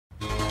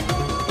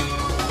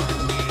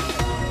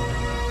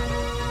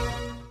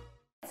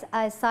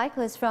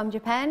cyclist from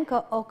Japan,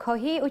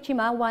 Kohei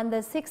Uchima, won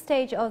the sixth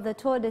stage of the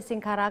Tour de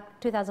Sinkarak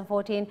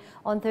 2014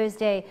 on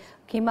Thursday.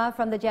 Uchima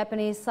from the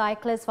Japanese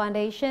Cyclist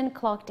Foundation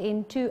clocked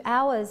in 2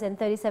 hours and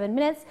 37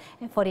 minutes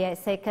and 48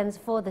 seconds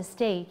for the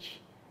stage.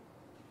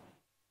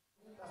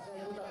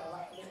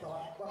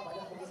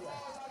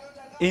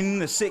 In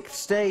the sixth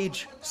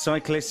stage,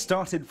 cyclists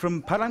started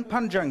from Padang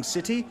Panjang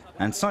city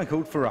and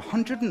cycled for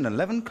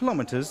 111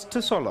 kilometers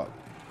to Solo.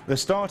 The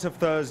start of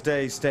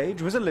Thursday's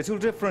stage was a little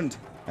different,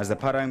 as the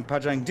Padang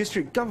Panjang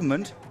district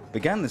government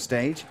began the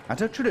stage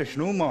at a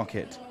traditional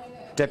market.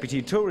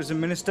 Deputy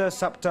Tourism Minister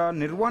Sapta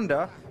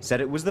Nirwanda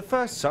said it was the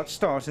first such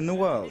start in the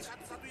world.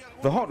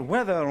 The hot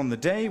weather on the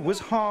day was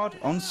hard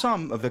on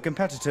some of the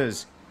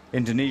competitors.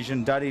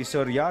 Indonesian Dadi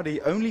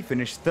Suryadi only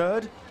finished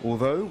third,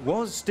 although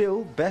was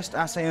still best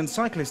ASEAN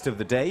cyclist of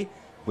the day,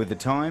 with the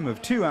time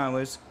of 2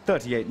 hours,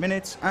 38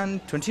 minutes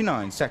and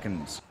 29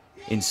 seconds.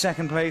 In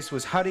second place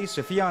was Hadi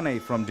Sufiane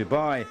from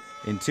Dubai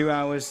in 2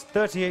 hours,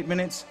 38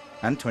 minutes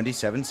and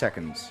 27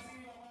 seconds.